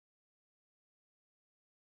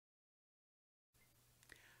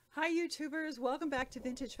Hi YouTubers, welcome back to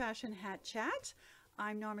Vintage Fashion Hat Chat.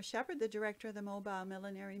 I'm Norma Shepherd, the director of the Mobile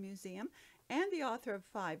Millinery Museum and the author of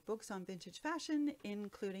 5 books on vintage fashion,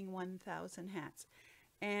 including 1,000 hats.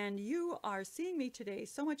 And you are seeing me today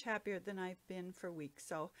so much happier than I've been for weeks.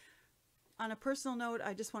 So on a personal note,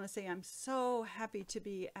 I just want to say I'm so happy to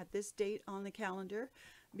be at this date on the calendar,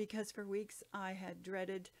 because for weeks I had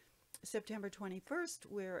dreaded September 21st,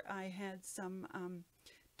 where I had some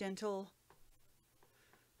dental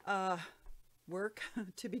work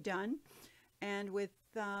to be done, and with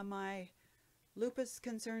my lupus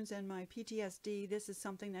concerns and my PTSD, this is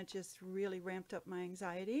something that just really ramped up my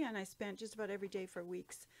anxiety, and I spent just about every day for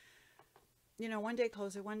weeks, you know, one day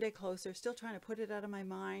closer, still trying to put it out of my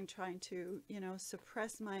mind, trying to, you know,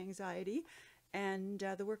 suppress my anxiety. And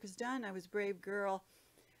the work was done. I was a brave girl.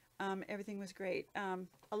 Everything was great.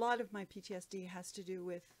 A lot of my PTSD has to do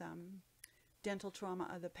with dental trauma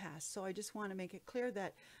of the past. So I just want to make it clear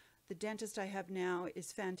that the dentist I have now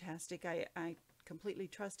is fantastic. I completely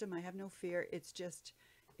trust him. I have no fear. It's just,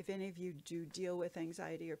 if any of you do deal with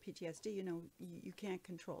anxiety or PTSD, you know, you can't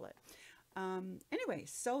control it. Anyway,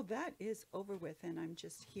 so that is over with, and I'm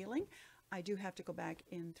just healing. I do have to go back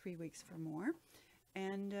in 3 weeks for more,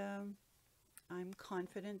 and I'm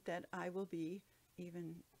confident that I will be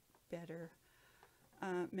even better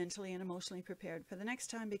mentally and emotionally prepared for the next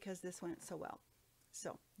time, because this went so well.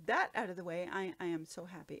 So that out of the way, I am so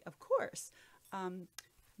happy. Of course,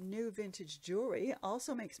 new vintage jewelry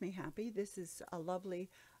also makes me happy. This is a lovely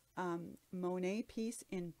Monet piece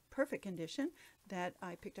in perfect condition that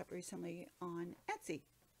I picked up recently on Etsy.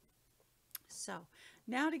 So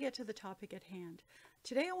now to get to the topic at hand.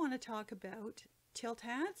 Today I want to talk about tilt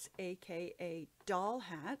hats, aka doll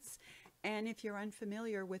hats. And if you're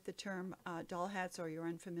unfamiliar with the term doll hats, or you're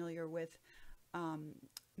unfamiliar with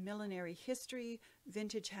millinery history,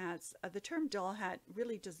 vintage hats, the term doll hat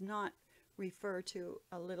really does not refer to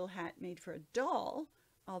a little hat made for a doll,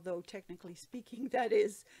 although technically speaking that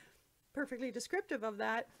is perfectly descriptive of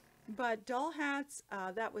that. But doll hats,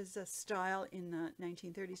 that was a style in the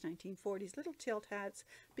 1930s, 1940s, little tilt hats,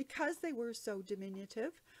 because they were so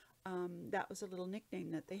diminutive. That was a little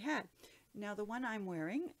nickname that they had. Now the one I'm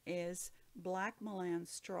wearing is black Milan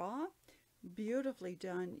straw, beautifully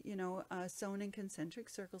done, you know, sewn in concentric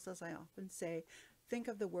circles, as I often say. Think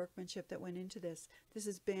of the workmanship that went into this. This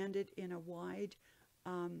is banded in a wide,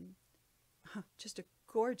 just a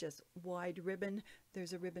gorgeous wide ribbon.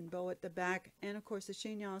 There's a ribbon bow at the back, and of course the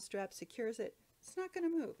chignon strap secures it. It's not going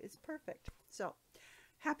to move. It's perfect. So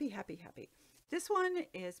happy, happy, happy. This one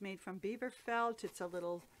is made from beaver felt. It's a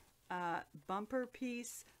little bumper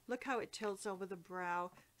piece. Look how it tilts over the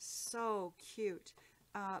brow. So cute.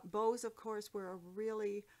 Bows, of course, were a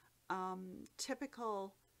really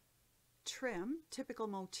typical trim, typical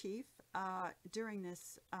motif during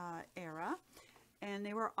this era, and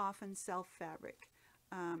they were often self fabric.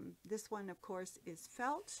 This one, of course, is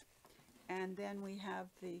felt, and then we have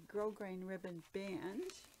the grosgrain ribbon band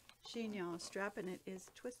chignon strap, and it is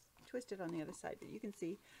twisted on the other side, but you can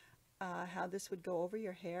see how this would go over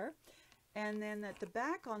your hair. And then at the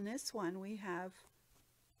back on this one, we have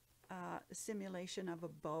a simulation of a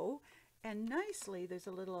bow, and nicely there's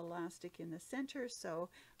a little elastic in the center, so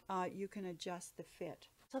you can adjust the fit.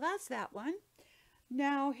 So that's that one.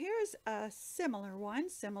 Now here's a similar one,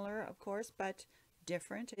 similar of course, but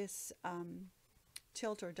different. This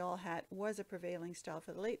tilt or doll hat was a prevailing style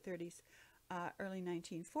for the late 30s, early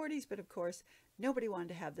 1940s, but of course nobody wanted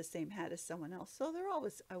to have the same hat as someone else, so they're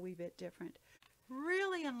always a wee bit different.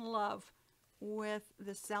 Really in love with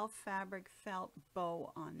the self fabric felt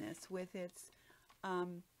bow on this, with its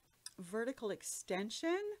vertical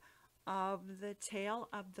extension of the tail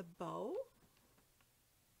of the bow.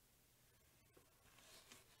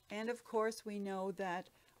 And of course we know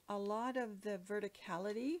that a lot of the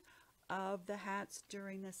verticality of the hats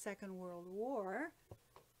during the Second World War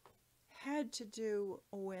had to do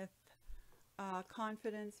with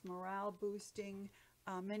confidence, morale boosting.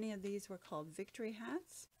 Many of these were called victory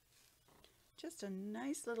hats. Just a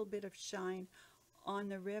nice little bit of shine on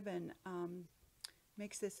the ribbon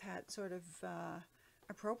makes this hat sort of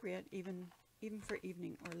appropriate even for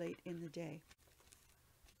evening or late in the day.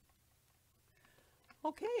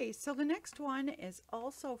 Okay, so the next one is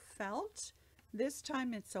also felt. This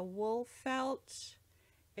time it's a wool felt.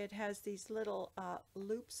 It has these little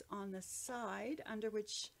loops on the side, under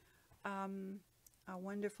which a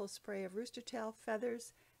wonderful spray of rooster tail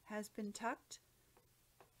feathers has been tucked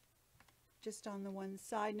just on the one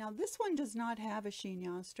side. Now this one does not have a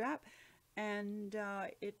chignon strap, and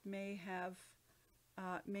it may have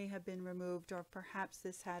been removed, or perhaps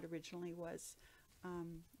this hat originally was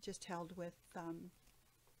just held with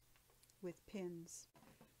with pins.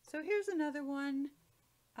 So here's another one.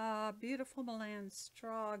 Beautiful Milan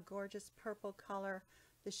straw, gorgeous purple color.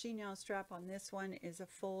 The chignon strap on this one is a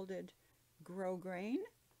folded grosgrain.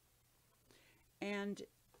 And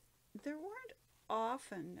there weren't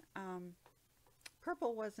often,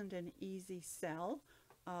 purple wasn't an easy sell,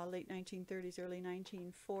 late 1930s, early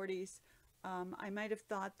 1940s. I might have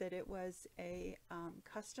thought that it was a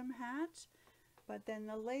custom hat, but then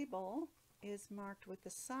the label is marked with the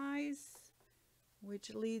size,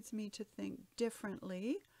 which leads me to think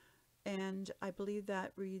differently, and I believe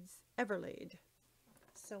that reads Everlaid.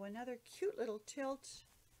 So another cute little tilt,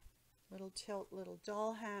 little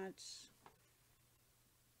doll hat.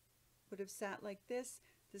 Would have sat like this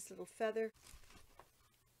little feather.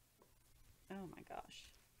 Oh my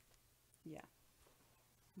gosh. Yeah.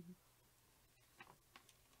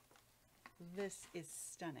 This is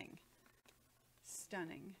stunning.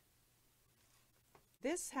 Stunning.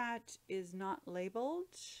 This hat is not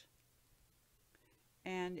labeled,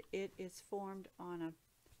 and it is formed on a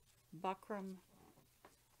buckram.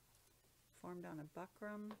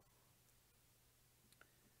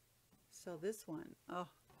 So this one, oh,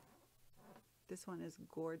 this one is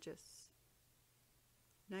gorgeous.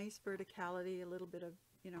 Nice verticality, a little bit of,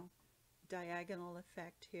 diagonal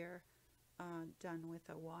effect here, done with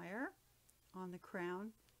a wire on the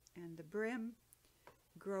crown, and the brim,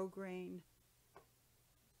 grosgrain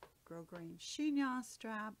chignon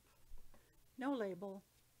strap, no label,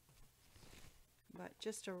 but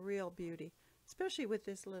just a real beauty, especially with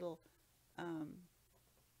this little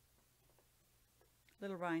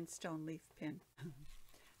rhinestone leaf pin.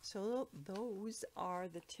 So those are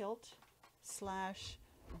the tilt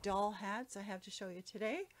 / doll hats I have to show you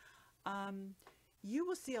today. You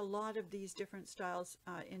will see a lot of these different styles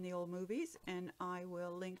in the old movies, and I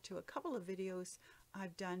will link to a couple of videos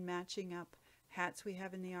I've done matching up hats we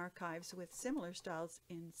have in the archives with similar styles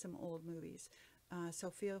in some old movies. So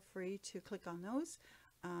feel free to click on those.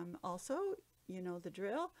 Also, you know the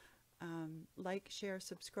drill. Like, share,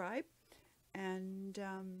 subscribe, and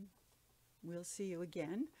we'll see you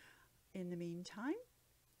again. In the meantime,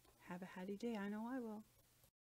 have a hatty day. I know I will.